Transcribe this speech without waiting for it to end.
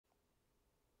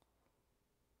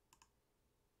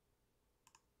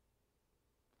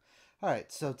All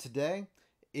right, so today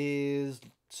is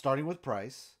starting with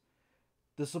price.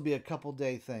 This will be a couple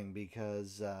day thing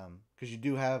because you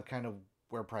do have kind of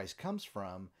where price comes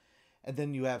from, and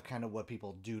then you have kind of what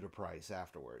people do to price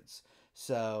afterwards.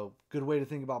 So, good way to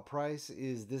think about price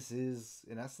is this is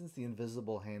in essence the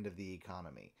invisible hand of the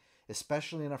economy,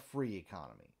 especially in a free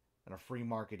economy, in a free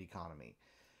market economy.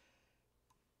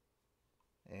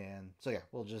 And so yeah,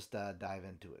 we'll just dive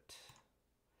into it.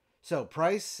 So,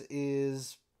 price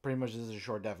is pretty much this is a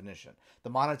short definition the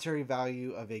monetary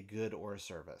value of a good or a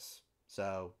service.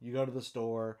 So, you go to the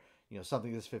store,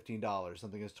 something is $15,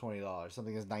 something is $20,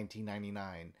 something is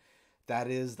 $19.99. That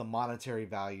is the monetary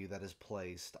value that is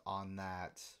placed on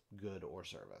that good or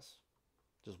service,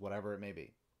 just whatever it may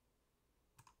be.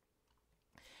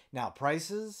 Now,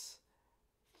 prices,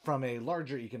 from a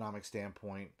larger economic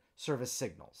standpoint, serve as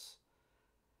signals.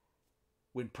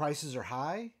 When prices are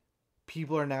high,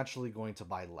 people are naturally going to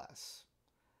buy less.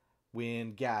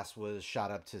 When gas was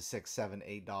shot up to $6,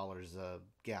 $7, $8 a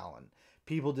gallon,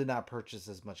 people did not purchase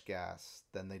as much gas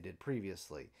than they did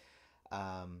previously.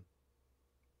 Um,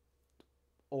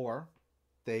 or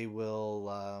they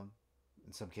will,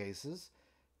 in some cases,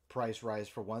 price rise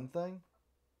for one thing.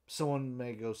 Someone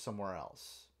may go somewhere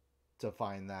else to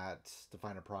find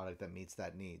a product that meets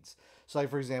that needs. So, like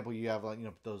for example, you have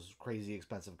those crazy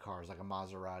expensive cars like a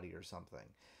Maserati or something.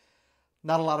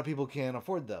 Not a lot of people can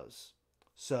afford those.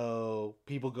 So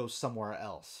people go somewhere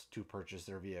else to purchase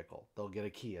their vehicle. They'll get a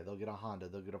Kia, they'll get a Honda,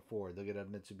 they'll get a Ford, they'll get a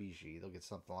Mitsubishi, they'll get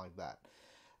something like that.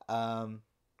 Um,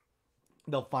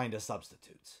 they'll find a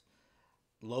substitute.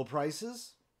 Low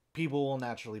prices, people will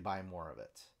naturally buy more of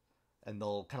it. And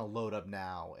they'll kind of load up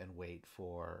now and wait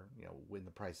for, when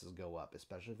the prices go up,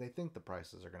 especially if they think the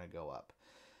prices are going to go up.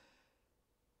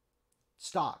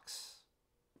 Stocks,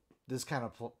 this kind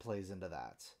of plays into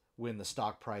that. When the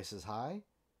stock price is high,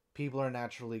 people are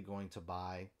naturally going to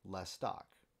buy less stock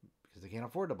because they can't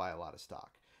afford to buy a lot of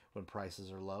stock. When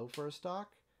prices are low for a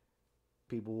stock,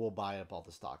 people will buy up all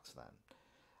the stocks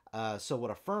then. So,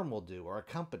 what a firm will do, or a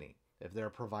company, if they're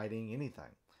providing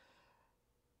anything,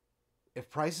 if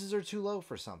prices are too low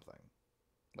for something,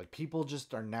 like people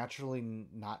just are naturally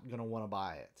not going to want to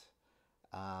buy it,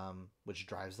 which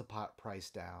drives the price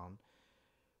down.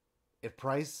 If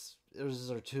prices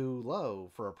are too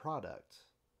low for a product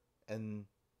and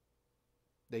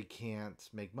they can't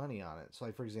make money on it. So,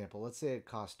 like for example, let's say it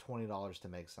costs $20 to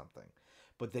make something,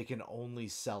 but they can only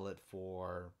sell it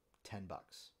for $10.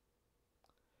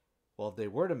 Well, if they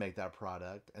were to make that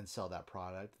product and sell that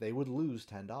product, they would lose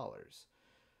 $10.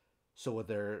 So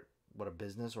what a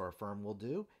business or a firm will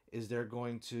do is they're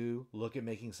going to look at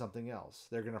making something else.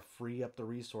 They're going to free up the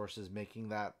resources making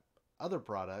that other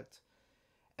product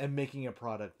and making a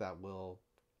product that will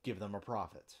give them a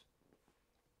profit.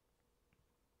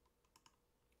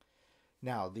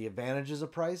 Now, the advantages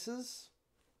of prices,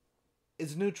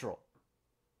 it's neutral.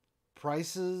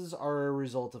 Prices are a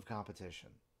result of competition.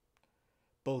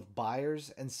 Both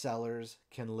buyers and sellers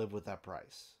can live with that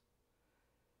price.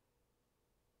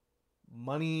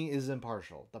 Money is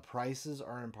impartial. The prices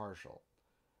are impartial.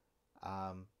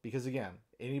 Because again,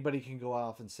 anybody can go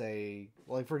off and say,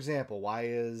 like for example, why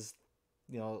is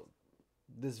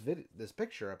this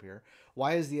picture up here?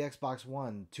 Why is the Xbox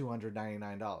One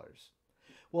 $299?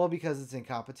 Well, because it's in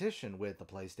competition with the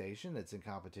PlayStation, it's in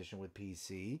competition with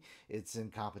PC, it's in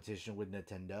competition with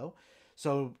Nintendo.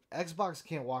 So Xbox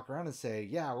can't walk around and say,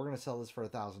 "Yeah, we're going to sell this for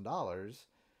 $1,000,"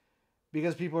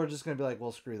 because people are just going to be like,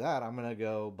 "Well, screw that. I'm going to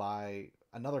go buy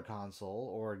another console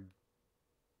or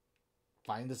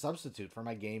find a substitute for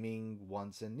my gaming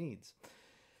wants and needs."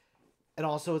 And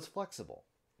also, it's flexible.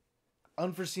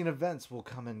 Unforeseen events will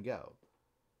come and go.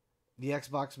 The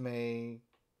Xbox may,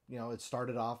 it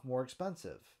started off more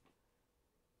expensive.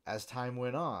 As time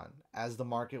went on, as the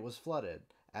market was flooded,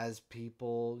 as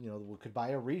people, could buy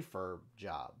a refurb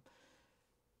job,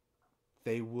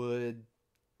 they would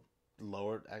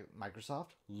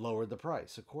Microsoft lowered the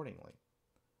price accordingly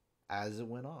as it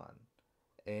went on.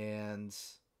 And,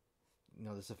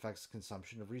 this affects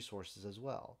consumption of resources as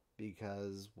well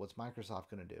because what's Microsoft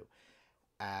going to do?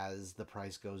 As the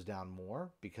price goes down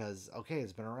more, because, okay,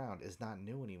 it's been around, it's not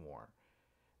new anymore.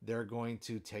 They're going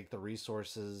to take the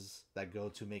resources that go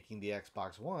to making the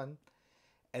Xbox One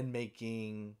and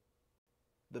making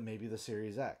maybe the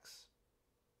Series X.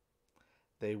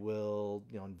 They will,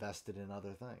 invest it in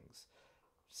other things.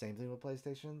 Same thing with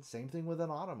PlayStation. Same thing with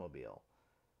an automobile.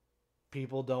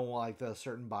 People don't like the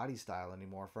certain body style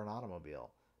anymore for an automobile.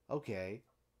 Okay,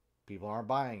 people aren't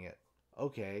buying it.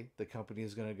 Okay, the company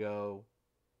is going to go,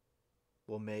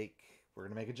 we're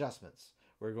going to make adjustments.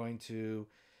 We're going to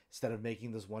Instead of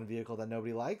making this one vehicle that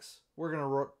nobody likes, we're going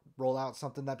to roll out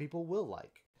something that people will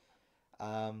like.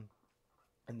 And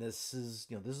this is,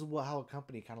 this is how a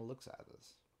company kind of looks at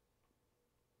this.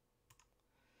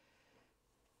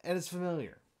 And it's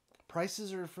familiar.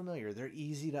 Prices are familiar. They're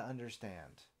easy to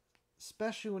understand,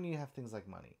 especially when you have things like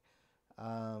money.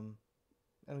 And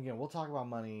again, we'll talk about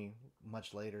money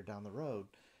much later down the road.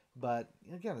 But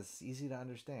again, it's easy to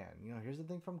understand. Here's the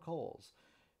thing from Kohl's.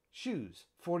 Shoes,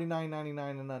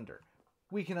 $49.99 and under.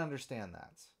 We can understand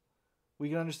that. We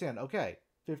can understand, okay,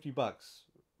 $50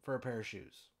 for a pair of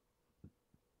shoes.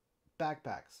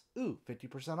 Backpacks,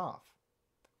 50% off.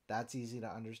 That's easy to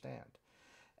understand.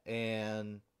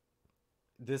 And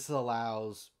this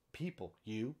allows people,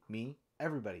 you, me,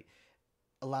 everybody,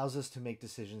 allows us to make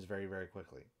decisions very, very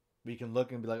quickly. We can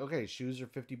look and be like, okay, shoes are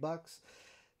 $50.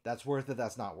 That's worth it.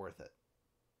 That's not worth it.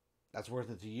 That's worth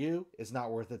it to you. It's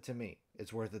not worth it to me.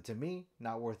 It's worth it to me,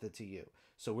 not worth it to you.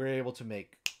 So we're able to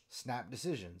make snap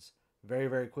decisions very,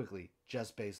 very quickly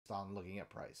just based on looking at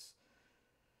price.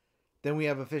 Then we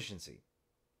have efficiency.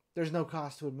 There's no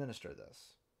cost to administer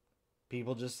this.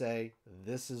 People just say,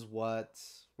 this is what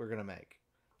we're going to make.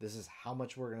 This is how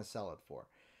much we're going to sell it for.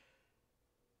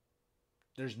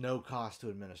 There's no cost to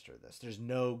administer this. There's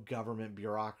no government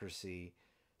bureaucracy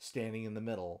standing in the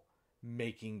middle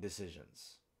making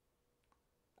decisions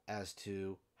as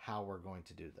to how we're going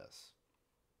to do this.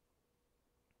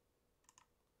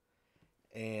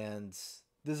 And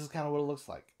this is kind of what it looks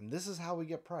like. And this is how we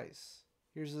get price.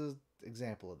 Here's an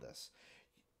example of this.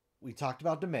 We talked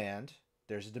about demand.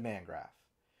 There's a demand graph.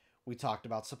 We talked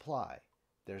about supply.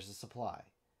 There's a supply.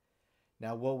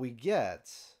 Now what we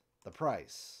get, the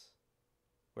price,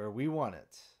 where we want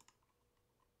it,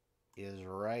 is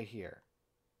right here.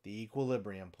 The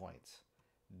equilibrium point.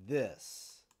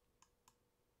 This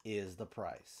is the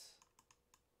price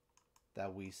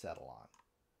that we settle on.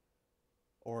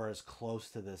 Or as close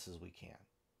to this as we can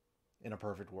in a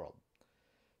perfect world.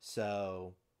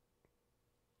 So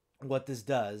what this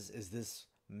does is this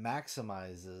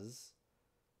maximizes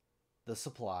the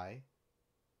supply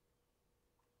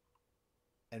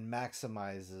and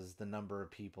maximizes the number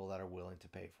of people that are willing to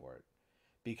pay for it.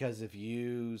 Because if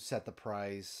you set the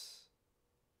price,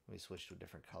 let me switch to a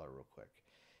different color real quick.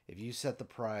 If you set the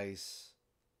price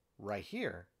right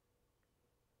here,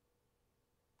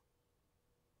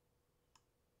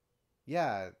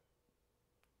 yeah,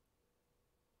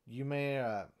 you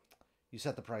may, you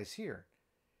set the price here,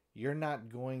 you're not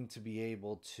going to be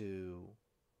able to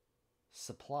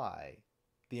supply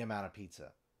the amount of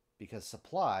pizza because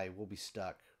supply will be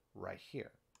stuck right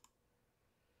here.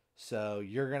 So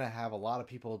you're going to have a lot of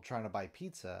people trying to buy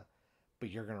pizza, but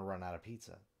you're going to run out of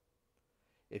pizza.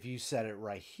 If you set it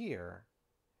right here,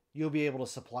 you'll be able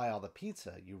to supply all the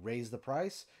pizza. You raise the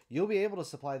price, you'll be able to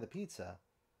supply the pizza,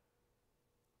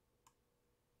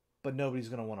 but nobody's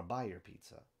going to want to buy your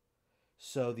pizza.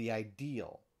 So the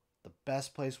ideal, the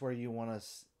best place where you want to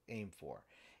aim for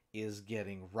is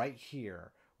getting right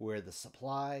here where the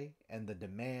supply and the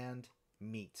demand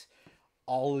meet.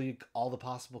 All the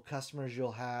possible customers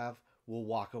you'll have will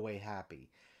walk away happy.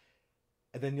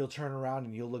 And then you'll turn around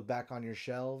and you'll look back on your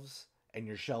shelves and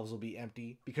your shelves will be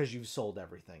empty because you've sold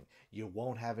everything. You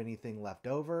won't have anything left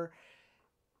over.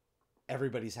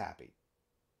 Everybody's happy.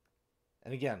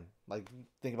 And again, like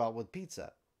think about with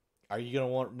pizza. Are you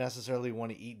going to necessarily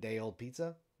want to eat day-old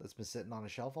pizza that's been sitting on a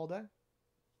shelf all day?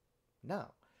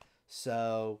 No.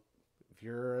 So if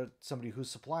you're somebody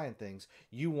who's supplying things,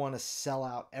 you want to sell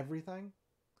out everything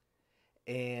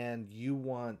and you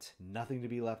want nothing to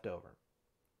be left over.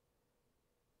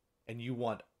 And you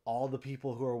want all the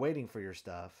people who are waiting for your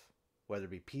stuff, whether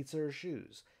it be pizza or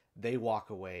shoes, they walk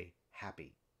away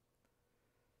happy.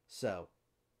 So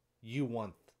you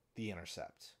want the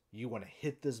intercept. You want to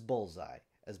hit this bullseye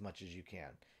as much as you can.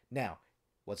 Now,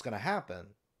 what's going to happen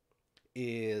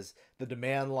is the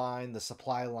demand line, the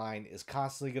supply line is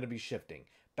constantly going to be shifting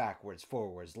backwards,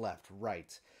 forwards, left,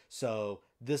 right. So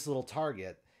this little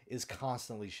target is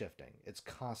constantly shifting. It's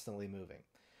constantly moving.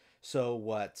 So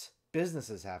what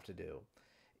businesses have to do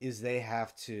is they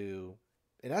have to,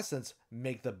 in essence,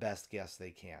 make the best guess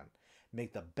they can.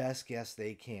 Make the best guess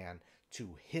they can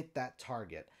to hit that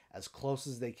target as close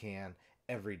as they can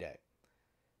every day.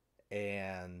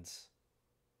 And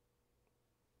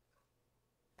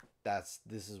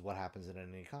this is what happens in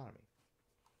an economy.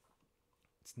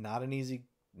 It's not an easy,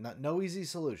 no easy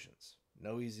solutions.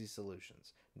 No easy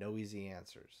solutions. No easy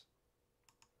answers.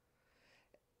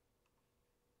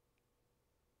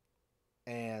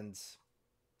 And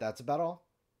that's about all.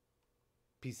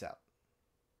 Peace out.